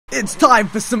it's time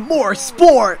for some more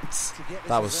sports.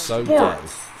 That was so good.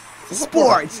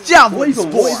 Sports, javelin What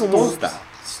sports. even was that?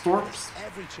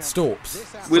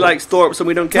 Storps. We like storps and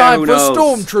we don't care Time who for knows.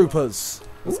 stormtroopers.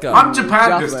 Let's go. I'm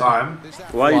Japan this time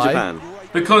Why are you Why? Japan?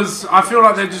 because I feel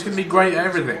like they're just going to be great at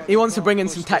everything. He wants to bring in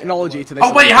some technology to this.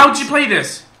 Oh wait, how do you play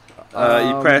this?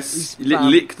 You press,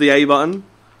 lick the A button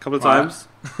a couple of times.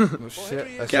 Oh, shit.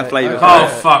 Okay. Get a flavour. Oh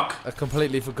fuck! I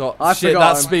completely forgot. I Shit,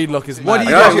 forgot that him. speed lock is mad. What do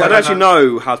you I don't actually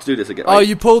know how to do this again. Oh, Wait.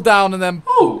 you pull down and then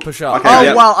Ooh. push up. Okay. Oh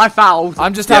Yeah. well, I fouled.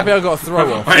 I'm just happy I got a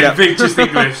throw off. Wait, Yeah. Vic just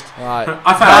Englished. Right.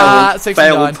 I found.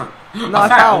 69. Failed. No, I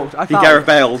fouled. I He fouled. Gareth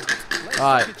bailed.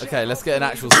 Right, okay, let's get an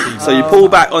actual speed. So you pull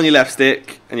back on your left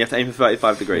stick and you have to aim for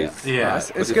 35 degrees. Yeah,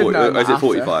 It's Or is it good 40 knowing or is that it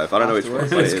 45? I don't know which one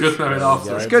afterwards. it it's is. good knowing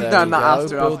after. It's good There done we that go.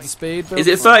 after. Build the speed. Build Is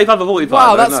it the 35 or 45?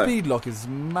 Wow, I that don't know. speed lock is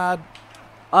mad.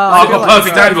 I got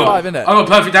perfect angle. 35, innit? I got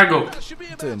perfect angle.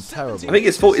 I'm doing terrible. I think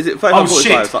it's 40. Is it 35 Oh or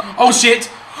 45? shit! Oh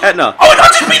shit! Etna. Oh, I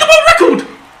just beat the world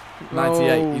record.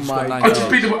 98. You just got my I just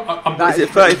 98. beat the world. Is it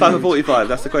 35 or 45?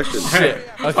 That's the question. Shit.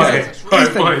 Okay. Okay, right,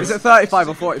 Ethan, boys. is it 35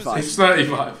 or 45? It's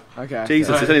 35. Okay.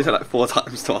 Jesus, it's only said like 4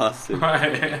 times to us.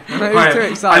 Right. too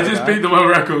excited, I just right? beat the world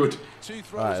record.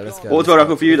 Right, let's go. What's the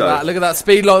record for you though? Look at that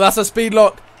speed lock. That's a speed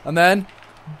lock. And then,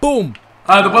 boom.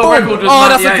 The world Boom. record was Oh,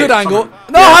 that's a 98. good angle.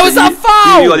 No, Yeah, how is that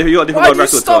foul? You got a different Why world do you record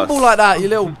to stumble us. like that, you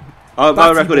little... My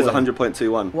Batty record is boy.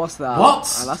 100.21. What's that?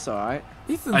 What? Oh, that's alright.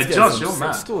 Ethan's Hey, getting Josh, some you're sick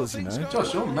mad. scores, you know.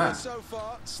 Josh, you're mad.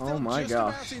 Oh my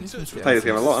gosh. Ethan's I play this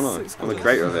game a lot, getting aren't I? some I'm the sick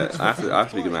creator of it. I have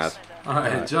to be good mad.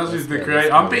 Alright, Josh let's is the go, creator.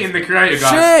 let's I'm go. beating the creator,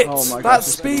 guys. Shit! Oh my That God,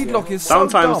 speed this lock is so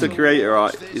Sometimes the dumb. creator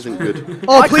isn't good.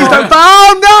 Oh, I please can't- don't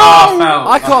foul! No! I fouled.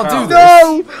 I can't do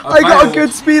fouled. this. No! I got a failed.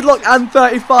 good speed lock and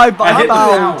 35, but I I hit the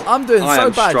fouled. foul. I'm doing I so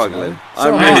am bad. struggling. You know? I'm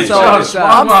So really am I. struggling. so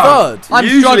I'm Wow. third. I'm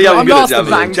Usually struggling. I'm good at last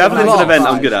javelin. event. Javelin's I'm an event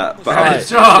last I'm good at, but Right. I'm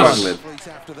Josh. struggling.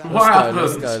 What happened?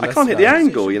 Let's go, I let's can't hit go. the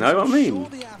angle, you know what I mean?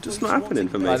 Just not happening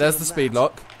for me. Right, there's the speed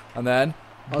lock. And then,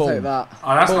 I'll boom. take that.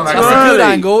 Oh, that's not That's that a good. good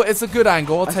Early. angle. It's a good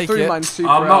angle. I'll I take threw it. mine super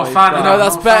I'm not a early, fan but- of You know,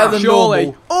 that's Not better foul. than Surely.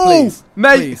 normal. Oh, Please.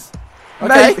 mate. Please. Mate.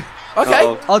 Okay. Okay.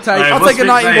 Uh-oh. I'll take Hey, I'll what's take a Vic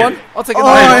 91. saying? I'll take a Oi.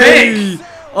 91. Vic.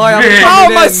 I am Vic. coming How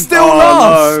am I in. still Oh,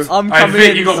 last? no. I'm Hey, coming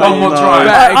Vic, in. you got so one more no. try.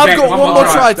 Right, I've Vic, got one more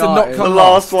try to not Started. The come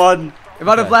last one. If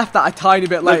I'd have Okay. left that a tiny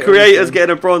bit The later. creator's getting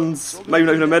a bronze. Maybe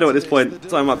not even a medal at this point.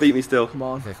 Someone might beat me still. Come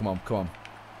on. Okay, come on, come on.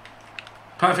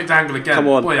 Perfect angle again. Come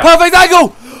on. Boy, yeah. Perfect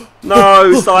angle!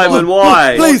 No, Simon,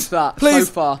 why? Please, What's that? please,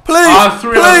 So far. please, Ah,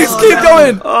 three please, on- keep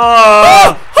going.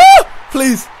 Oh,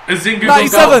 Please. A Zingu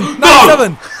 97, goal.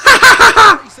 97.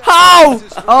 How?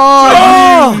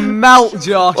 Oh, you melt,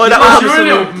 Josh. Oh, that You was- You're a absolute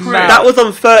little prick. melt. that was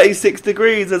on 36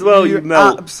 degrees as well, you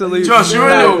melt. Absolute Josh, you're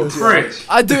a melt. little prick.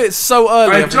 I do it so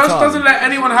early Hey, every Josh time. doesn't let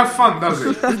anyone have fun, does he?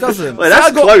 He doesn't. Wait, that's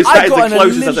I got- close. I That is got the an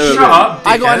closest I've Olympic- ever Shut up,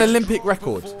 I got an dickhead. Olympic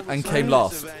record and came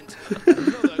last.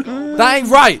 That ain't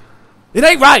right. It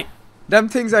ain't right. Them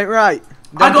things ain't right.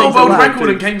 I Them got a things are world right. record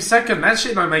and came second. That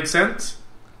shit don't make sense.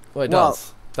 Well, it Well-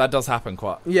 does. That does happen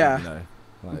quite. Yeah. You know,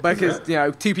 like- Because, you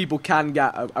know, two people can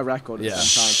get a record at Yeah. the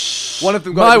same time. One of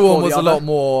them got My it before one was the a lot other.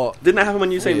 more. Didn't that happen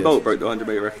when Usain Weird. Bolt broke the 100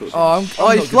 meter record? Oh, I'm Oh,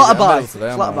 not you good flutter at by. medals today,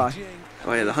 am Flutter I? by.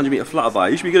 Oh yeah, the 100 meter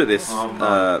flutterby. You should be good at this, Oh,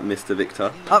 no. Mr.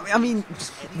 Victor. I mean,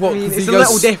 What? I mean, 'Cause it's he a goes-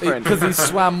 little different. Because he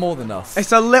swam more than us.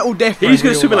 It's a little different. He's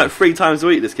going to real swim in like life. 3 times a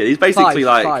week. This kid. He's basically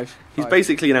Five. he's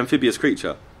basically an amphibious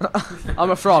creature.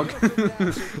 I'm a frog.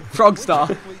 Frog star.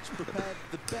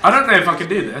 I don't know if I can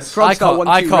do this. Frog I star can't. 1,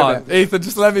 I 2 can't. ribbit. Ethan,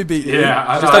 just let me beat you. Yeah,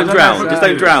 I Just know, I don't know drown. if I Just can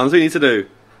don't do drown. That's what you need to do.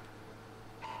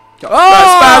 Oh!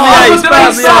 Spam the A, spam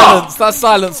That the silence. That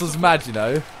silence was mad, you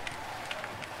know.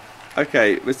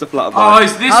 Okay, Mr. Flutterby. Oh,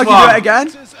 it's this How do one. you do it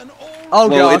again? Oh,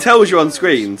 well, God. it tells you on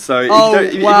screen, so if, Oh, you don't,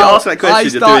 if you well, ask that I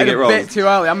question, you're started doing it a wrong. bit too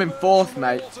early. I'm in 4th,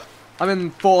 mate. I'm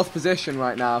in 4th position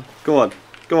right now. Go on,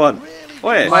 go on.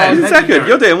 Wait, Come on, who's in second? legendary.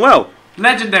 You're doing well.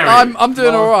 Legendary. I'm doing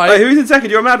Come on. alright. Wait, who's in second?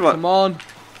 You're a mad one. Come on.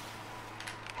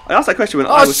 I asked that question when I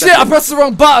Oh was shit! second. I pressed the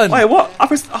wrong button. Wait, what? I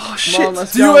pressed. Oh Come on, shit!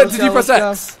 let's Do you? go, Did let's you go, press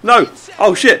let's X? No!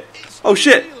 Oh shit! Oh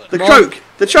shit! The Come on. choke!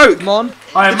 The choke! Come on.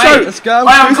 Alright, the mate. choke. Let's go.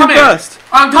 Wait, I'm Who's in coming. first?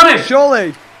 I'm coming.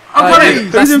 Surely. I'm coming.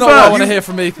 Who's That's in not what I first? want to hear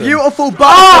from Ethan. Beautiful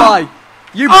butterfly.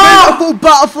 You beautiful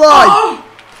butterfly. Oh,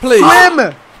 Please.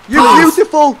 Swim. You Please.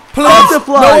 beautiful Please.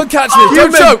 butterfly. No one catch me. Don't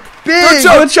Human choke. being.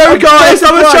 Don't I'm a choke, guys!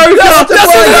 I'm a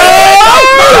choker!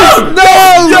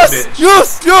 No. Yes!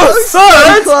 Yes! Yes!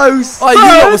 So close. Oh, you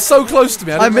lot were so close to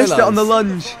me. I missed it on the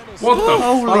lunge. what the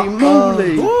Holy fuck?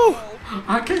 moly!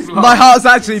 I came last. My heart's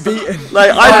actually beating.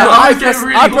 Like, I get pressed-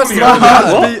 really I pressed horny the on wrong that.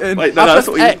 button. what? beaten. Wait, no, I no, that's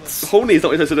what pressed X. Horny is not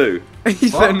what you're supposed to do.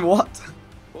 Ethan, what?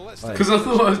 Because I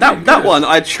thought That one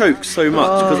I choked so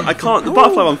much because I can't. The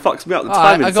butterfly one fucks me up. The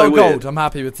timing's I got so gold. weird. I'm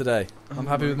happy with today. I'm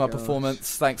happy with my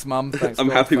performance. Thanks, Mum. Thanks. I'm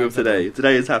God. happy with Thanks, today. everyone.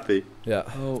 Today is happy. Yeah.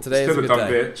 Oh, Today is a still a good dumb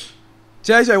day. bitch.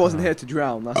 JJ wasn't here to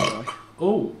drown, that's why.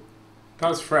 Oh, that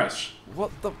was fresh. What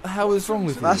the hell is wrong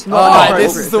with you? That's not Oh, an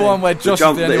this appropriate is the thing. one where Josh is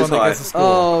jump the only that one is that high. gets a score.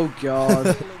 Oh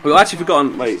god. We've actually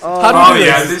forgotten. Wait. How do Oh we do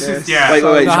yeah, this? this is yeah. Wait.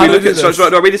 No, Should how we do look we at? do this? Do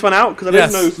I read this one out? Because I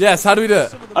don't know. Yes. How do we do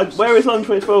it? Where is Lunch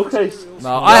 24 case?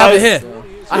 No, I have it here.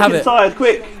 I have Look it. inside,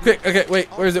 quick. Quick. Okay, wait.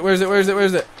 Where is it? Where is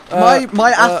it?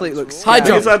 My athlete looks high scared.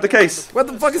 jump. Inside the case. Where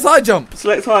the fuck is high jump?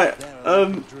 Select height.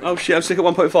 Oh shit, I'm stuck at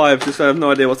 1.5. Just I have no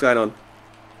idea what's going on.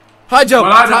 High jump.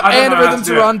 Well, I Tap don't A in know the how rhythm to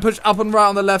to do it. run. Push up and right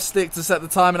on the left stick to set the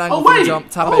time and angle Oh for the wait. jump.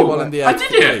 Tap A Oh, while in the air. I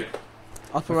did it.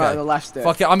 Up and right Okay. on the left stick.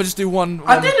 Fuck it. I'm gonna just do one.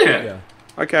 I did it. Yeah.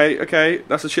 Okay.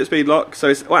 That's a shit speed lock. So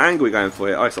it's, what angle are we going for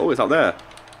here? Oh, it's always up there.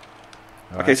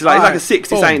 Okay, so like, it's like a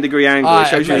 60 Boom. something degree angle. Alright, It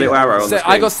shows you a okay. little arrow on So the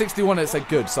screen. I got 61 and it said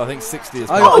good, so I think 60 is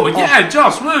I good. got- Oh yeah,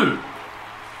 Josh, woo.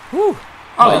 Whew.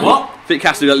 Oh what? Vic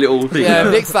has to do that little thing.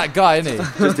 Yeah, Vic's that guy, isn't he?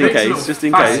 Just in case. Just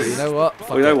in Fancy. You case. know what? Fuck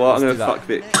Well, you know it, what? I'm let's gonna do fuck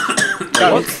that. Vic.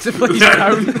 Don't. Please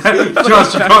don't.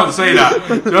 Josh, you can't say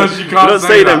that. Josh, you I can't don't say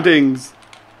say that. them dings.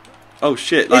 Oh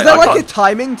shit! Is there I like a can't-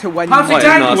 timing to when How's you he Wait,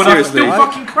 dangle no, when I seriously. still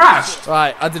fucking crashed?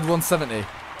 Right, I did 170.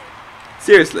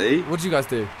 Seriously? What did you guys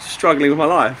do? Struggling with my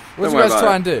life. What did Don't you worry guys about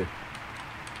try it. and do?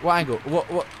 What angle?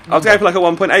 What? I was going for like a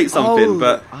 1.8 something, Oh,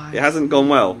 but I it hasn't gone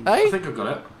well. I Hey? think I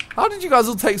got it. How did you guys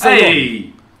all take so long?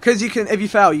 Hey, Because you can, if you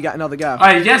fail, you get another go.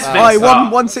 hey, yes, Vic. Oi,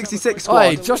 start. 166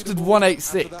 Oi, squad. Josh did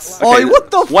 186. Oi,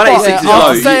 what the fuck? 186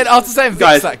 is low. After saying Vic's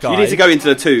Guys, that guy. you need to go into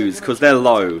the twos because they're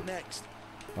low.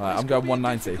 Right, I'm going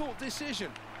 190.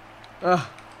 Ugh,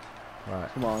 Right,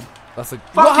 come on. that's a.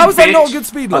 Fucking What, how is that not a bitch. good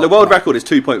speed Like, lock? the world record is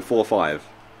 2.45.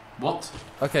 What?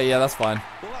 Okay, yeah, that's fine.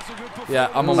 Yeah,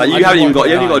 I'm on. Like, I you did haven't even got to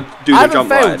 1.9. do I the haven't jump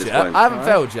right at failed this yet. point. I haven't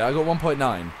failed yet. I got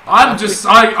 1.9.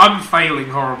 I'm failing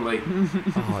horribly.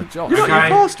 Oh, Josh. You're not Okay.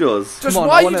 even past yours. Josh, Come on,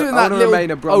 why I are you wanna- doing I that wanna little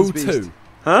remain a bronze O2? beast.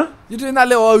 Huh? You're doing that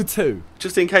little O2.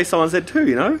 Just in case someone said 2,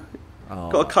 you know? Oh.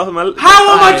 Got to cover my...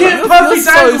 How am I getting You're perfect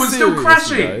so angle and still serious,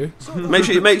 crashing? you know.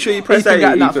 Make sure you press He's been A,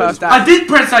 getting that Ethan. first I out. did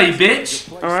press A,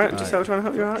 bitch. Alright, just trying to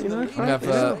help you out, you know? I'm going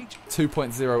for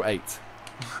 2.08.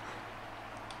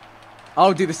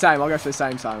 I'll do the same. I'll go for the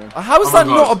same, Simon. How is Oh my that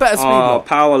God. not a better speed Oh, lock?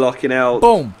 power locking out.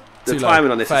 Boom. The Too low.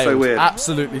 timing on this is so Failed. weird.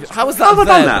 Absolutely. How is that How have I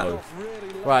there, done though?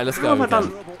 Right, let's How go have I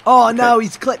again. done? Oh no,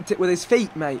 he's clipped it with his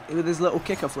feet, mate. With his little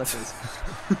kicker flippers.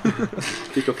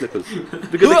 Kick of flippers. Look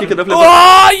at the kick of the flippers.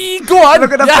 Oh, you go on.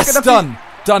 Look at the Yes, flick of the done.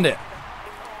 Done it.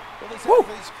 Woo.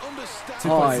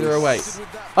 2.08.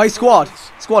 Hey, squad.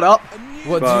 Squad up.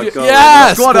 What Oh, did you? God.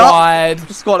 Yeah, Squad squad. up.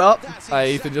 Squad up.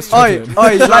 Hey, Ethan, just Oi, joking.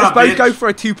 oi, let's up, both bitch. go for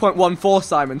a 2.14,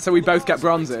 Simon, so we both get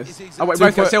bronzes. Oh, wait,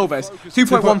 both get silvers.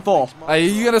 2.14. Hey, are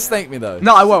you gonna snake me though?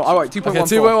 No, I won't. 2.14. Okay,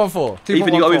 2.14.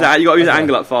 Ethan, you got to move that. You got to move the Okay.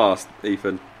 angle up fast,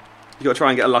 Ethan. You got to try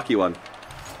and get a lucky one.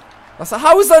 That's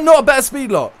how is that not a better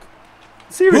speed lock?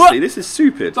 Seriously, What? this is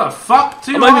stupid. What the fuck?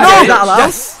 Too I'm not even No, getting is that allowed?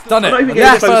 Yes, done it. I'm not even I did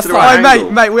getting it close first to the time. right Oi, mate,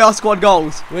 angle. mate, we are squad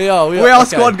goals. We are We are okay.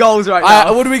 squad goals right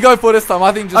now. What do we go for this time?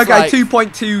 I think just Okay, like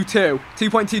 2.22.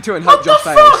 2.22 and What hope the Josh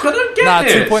fuck? fails. I don't get nah,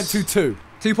 this. 2.22.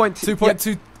 2.2.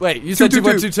 2.2. Wait, you said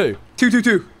 2.22.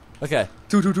 222. Okay.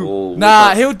 222. Oh, Nah, which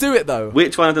one- he'll do it though.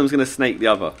 Which one of them's going to snake the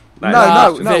other?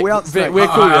 No, Vic, we aren't Vic, snake. we're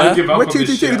cool, I yeah? give up We're on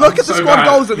this 222. shit. Look I'm at the so squad bad.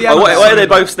 goals at the Oh, end. why do they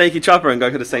both snake each other and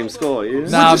go for the same score? You?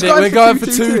 Nah, just Vic, going we're for going for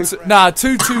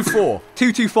 222. 224.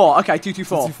 224. Okay,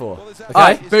 224. 224. Okay.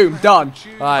 Alright, boom, done.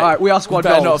 Alright, Alright, we are squad you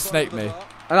better not have goals. snaked me.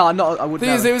 No, I would Thing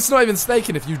is, never. it's not even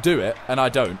snaking if you do it, and I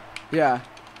don't. Yeah.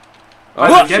 I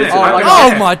don't get it. Oh, I don't I Oh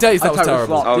get it. my days, I that was totally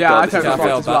terrible. flopped. Oh, Yeah, God, I this is- totally Yeah, I flopped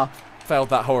failed as well. that. Failed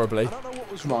that horribly.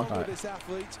 Come on.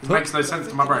 It makes no sense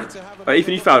to my brain.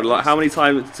 Ethan, you failed. Like, how many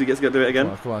times do you get to do it again?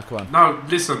 Come on. No,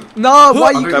 listen. No,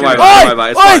 why Don't you... Don't worry Oi! about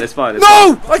it. It's fine. It's fine. It's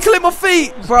fine. No! I clipped my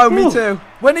feet! Bro, me too.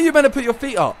 When are you meant to put your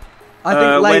feet up? I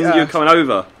think When later. you're coming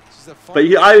over. But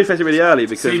I always press it really early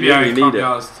because you CBA really can't need be it.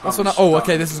 asked. That's when I, oh,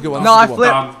 okay, this is a good one. No, this I is a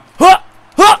good one. flipped. Done. Huh!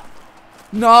 Huh!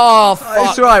 No, fuck.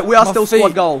 It's alright, we are My still feet.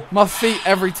 squad goal. My feet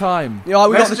every time. Yeah,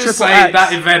 we got Let's the just triple say X.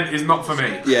 that event is not for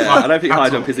me. Yeah, I don't think At high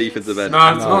all. jump is Ethan's event.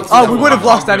 No, it's not. Oh, we would have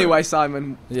lost anyway,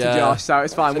 Simon, Yeah. to Josh, so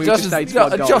it's fine. We Josh just is stayed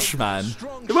squad goal. Josh, man.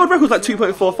 The world record's like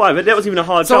 2.45. That wasn't even a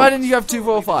hard So why jump didn't you have 2,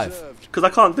 4, 5? because I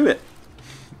can't do it.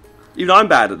 Even though I'm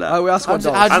bad at that. Oh, we are squad How'd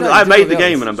you- goals. how'd you And know? I You did made all the the game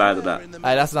others. and I'm bad at that.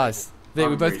 Hey, that's nice. Vic,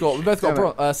 we both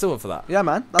got silver for that. Yeah,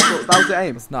 man. That was the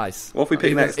aim. That's nice. What if we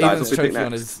pick Even- next, guys? Even's What if we pick trophy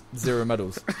on next? his 0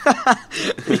 medals.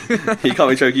 You can't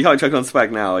be choking. You can't choke on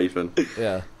swag now, Ethan.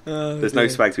 Yeah. There's no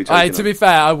swag to be Hey, choking to be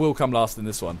fair, I will come last in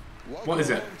this one. What is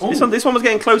it? This one was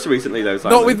getting closer recently, though.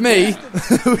 Simon. Not with me.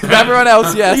 With everyone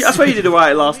else, yes. I swear you did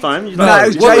alright last time. You No, it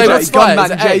was What- JJ. what's Gunman fire?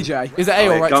 Is it A? JJ. Is it A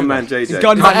or right Gunman trigger? JJ.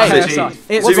 Gunman Is it A? KSI.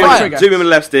 It's What's Zoom fire? in, trigger. zoom in with the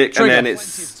left stick, Trigger. and then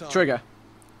it's Trigger.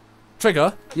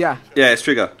 Trigger? Yeah. it's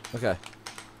trigger. Okay.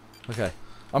 Okay.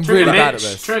 I'm Trigger, really bad at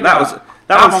bitch. this. Trigger. That was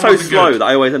one so wasn't slow good. that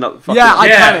I always end up fucking. Yeah, I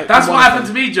Yeah, panicked. that's what One happened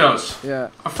to me, Josh. Yeah.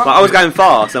 But I was going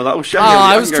fast. And I was like, oh shit. Oh,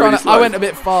 I can was go trying really to. slow. I went a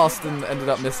bit fast and ended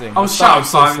up missing. Oh, I shut up, started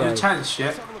so Simon. slow. You're chatting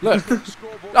shit. Look.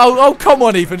 Oh, come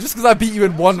on, Ethan. Just because I beat you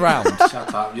in one round.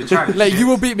 Shut up. You're chatting Like, shit. you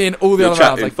will beat me in all the You're other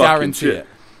rounds. I chatting fucking guarantee shit. it.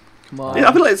 Come on. Yeah,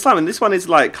 I feel like Simon, this one is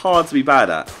like hard to be bad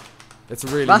at. It's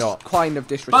really That's not. kind of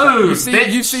disrespectful.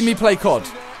 Boom, You've seen me play COD.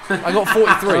 I got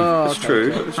 43. Oh, It's okay.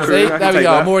 true. It's true. See, I can there we take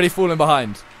go. that. I'm already falling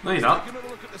behind. No, you're not.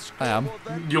 I am.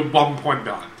 You're 1 point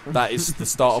behind. That is the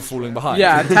start of falling behind.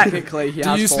 Yeah, technically he Do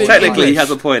has you fallen speak behind. Technically, he English?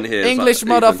 has a point here. English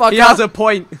but- motherfucker. He has a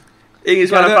point.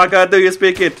 English Yeah, motherfucker, do you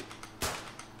speak it?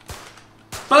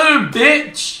 Boom,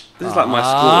 bitch. This is like my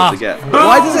Ah. score to get.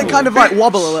 Why does it kind of like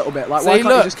wobble a little bit? Like, why See,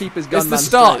 can't look, he just keep his it's gunman the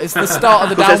start. straight? It's the start of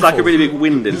the Because there's downfall. like a really big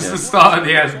wind in This is here. the start and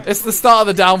the end. It's the start of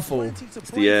the downfall,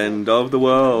 It's the end of the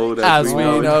world as we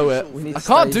know it. We need I to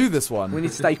can't stay- do this We one. need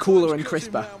to stay cooler and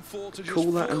crisper.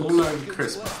 Cooler and Cooler and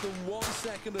crisp.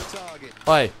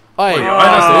 Oi, Oh, oi. that's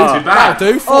not too bad.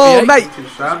 That'll do. 48. Oh,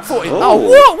 mate. 40. Oh. Oh,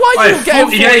 what? Why are you Wait, getting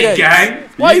 48, gang.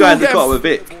 Why you you all guys have getting got with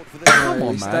Vic. Come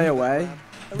on, Stay man. away.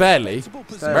 Barely.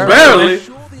 Barely.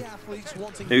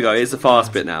 Here we go. Here's the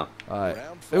fast bit now. Alright.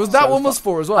 It was that one was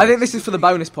 4 as well. I think this is for the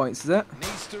bonus points, is it?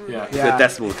 Yeah. The Yeah.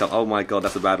 decimal come. Oh my god,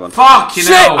 that's a bad one. Fucking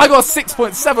Shit! hell. I got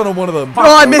 6.7 on one of them.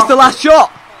 Oh, I missed the last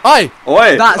shot. Oi!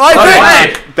 Oi! That's Oi, so Vic! bad.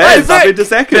 Hey, Bez Hey, up Vic! into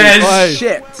second. Bez. Oi.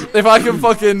 Shit. If I can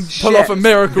fucking pull Shit. off a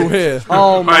miracle here.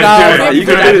 Oh my Right, god. do it. Right, you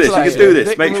can Vic do will this. You clutch can it. do this.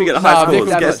 Vic Make sure you get the will- high nah, Vic scores.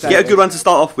 will Get clutch a it. good one to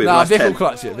start off with. Nah, Nice Vic will 10.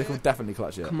 clutch it. Vic will definitely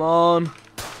clutch it. Come on.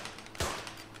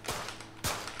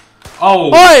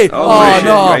 Oh. Oi! Oh, Oh, shit,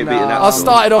 no. you ain't beating that I one.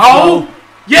 started off Oh. well.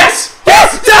 Yes.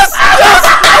 Yes! Yes!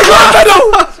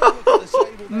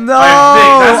 No.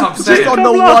 that's Just upsetting. on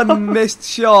the one missed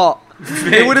shot.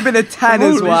 It would have been a 10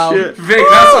 as Holy well. shit. Vic,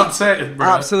 that's upsetting, bro.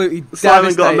 Absolutely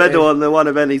Simon got a devastated. medal on the one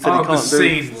event he said Oh, he the can't do.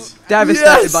 scenes.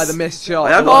 Devastated Yes. by the missed shot.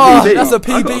 I got Oh, a PB. that's a I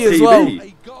got PB as well.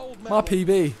 PB. My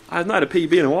PB. I've not had a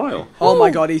PB in a while. Oh my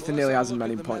god, Ethan nearly has as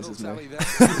many points as me.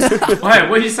 Wait, what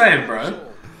are you saying, bro?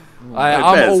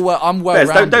 I'm well Bez,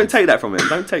 rounded. don't take that from him.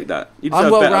 Don't take that. You deserve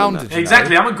I'm better well than rounded. that.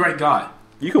 Exactly, I'm a great guy.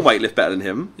 You can weightlift better than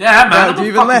him. Yeah, man, Yeah, I'm do a you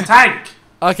even fucking lift? tank.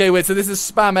 Okay, wait. So this is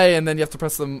spam A, and then you have to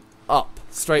press them up,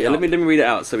 straight Yeah, up. let me read it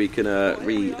out so we can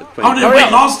read. Oh no, Hurry wait,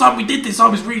 up. last time we did this, I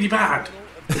was really bad.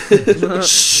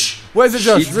 Shh. Where's it,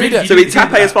 Josh? Read it. So we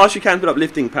tap A as fast as you can to build up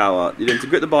lifting power. You then to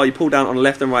grip the bar, you pull down on the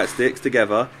left and right sticks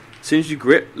together. As soon as you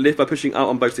grip, lift by pushing out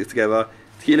on both sticks together.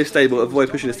 To keep your lift stable, avoid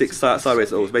pushing the sticks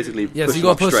sideways at all. It's basically Yes, push you them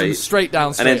got up to push them straight. straight down,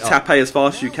 And straight then up. tap A as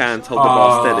fast as you can to hold the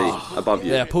bar steady above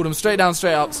you. Yeah, pull them straight down,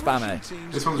 straight up. Spam A.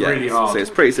 This one's Yeah, really so hard. it's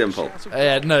pretty simple.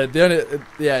 Yeah, no, the only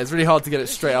it's really hard to get it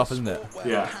straight up, isn't it?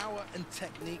 Yeah.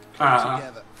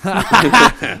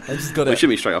 I just got It it.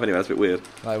 shouldn't be straight up anyway, that's a bit weird.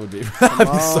 That would be that'd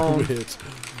be so on. weird.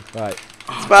 Right.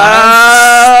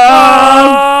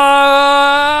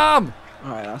 Spam!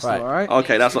 Alright, that's Right. alright.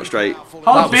 Okay, that's not straight. Hold,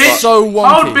 That was bitch. so wonky.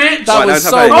 Hold, bitch. That Right, was now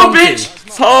so tap A. Hold, wonky. bitch.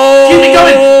 Oh! Keep it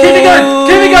going. Keep it going.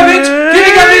 Keep it going, bitch. Keep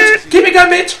it going, bitch. Keep it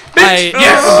going, bitch. Hey, Bitch.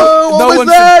 Yes. Oh, No almost one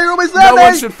there, should- you're almost there, No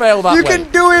one mate. should fail that You way. can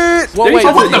do it! What, wait,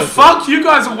 Oh, What the fuck? You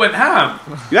guys all went ham.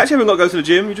 You actually haven't got to go to the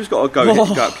gym, you just got to go,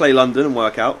 go out, play London and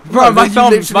work out. Bro, my You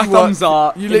thumbs literally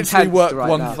are You literally intense worked right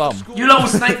one now. thumb. You lot all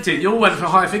snaked it. You all went for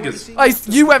high figures. Hey,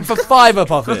 you went for 5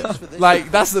 above it.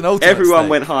 Like, that's an ultimate Everyone snake.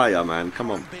 went higher, man,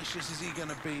 come on.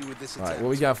 Right, what are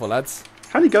we going for, lads?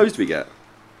 How many goes do we get?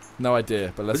 No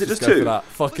idea, but let's Was it just just go 2? for that.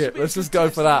 Fuck it, let's just go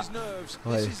for that.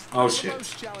 Wait, Oh shit.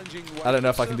 I don't know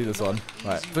if I can do this one.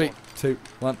 Right, 3, 2,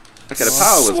 1. Okay, the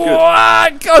power was good.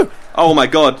 Swat, go! Oh my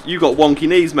god, you got wonky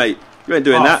knees, mate. You ain't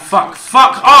doing Oh that. fuck.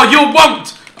 Fuck. Oh, you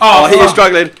won't. Oh, he is fuck.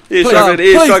 struggling. He is Please, struggling. He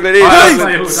is please, struggling. He is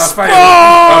I struggling. failed.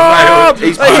 Oh!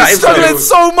 He's Hey, sat he's struggling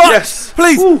himself. so much! Yes.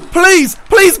 Please, please,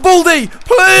 please, Baldy!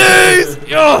 Please!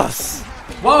 Yes!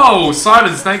 Whoa,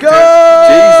 Simon snaked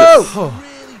Jesus. it.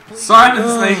 Simon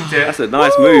snaked it. That's a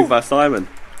nice move by Simon.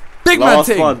 Big man Last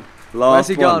ting! one. Where's Last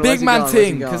he one. gone? Big Where's he man gone? Where's he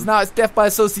ting, because gone? now it's death by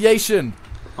association.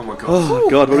 Oh my god. Oh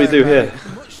god, what do we do here?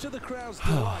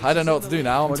 I don't know what to do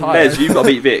now, I'm tired. Bez, you've got to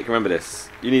beat Vic, remember this.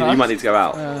 You might need to go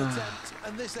out.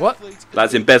 What?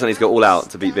 Lads, in Bez, I need to go all out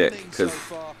to beat Vic. Because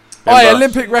Oh, yeah,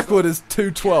 Olympic record is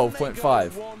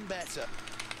 212.5.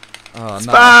 Oh,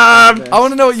 no. Bam! I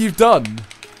want to know what you've done.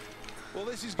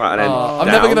 Right, and then I'm down,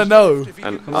 never going to know.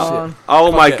 And Come up. on.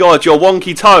 Oh my Fuck it. god, your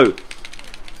wonky toe.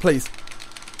 Please.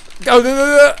 Go.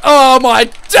 Oh, my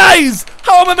days!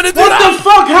 how am I gonna do What that? the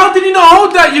fuck? How did he not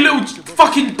hold that, you little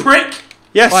fucking prick?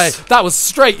 Yes. Oi, that was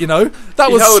straight, you know.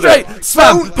 That was held straight. it.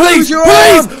 Spam, Don't please, lose your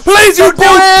please, arm. please, you Don't do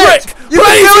bald it. prick. You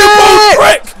Please, can do you bald it.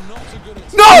 prick.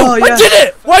 No, Oh, I yes. did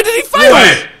it. Why did he fail?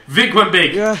 Wait, Vic went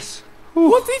big. Yes.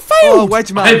 What did he Oh, fail? wedge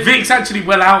Hey, man. Vic's actually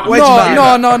well out. Wedge man.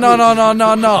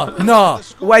 No.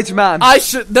 Wedge man. I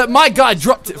should. That my guy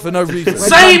dropped it for no reason.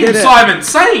 Same, did it. Simon,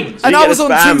 same. And I was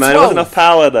on spam, man. There wasn't 212. enough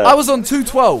power there. I was on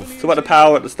 212. Talk about the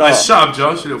power at the start. Shut up,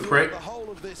 Josh, you little prick.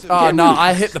 Oh no,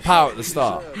 I hit the power at the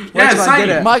start. Yeah, man did same.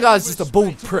 it. My guy's just a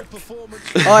bald prick.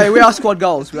 Oh, we are squad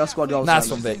goals. We are squad goals. Nice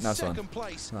Simon. one, Vic. Nice one.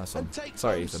 Nice one.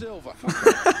 Sorry, Ethan.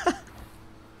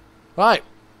 Right.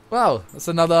 Well, that's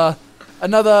another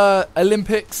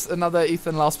Olympics, another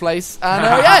Ethan last place. And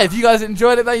yeah, if you guys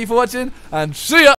enjoyed it, thank you for watching, and see ya.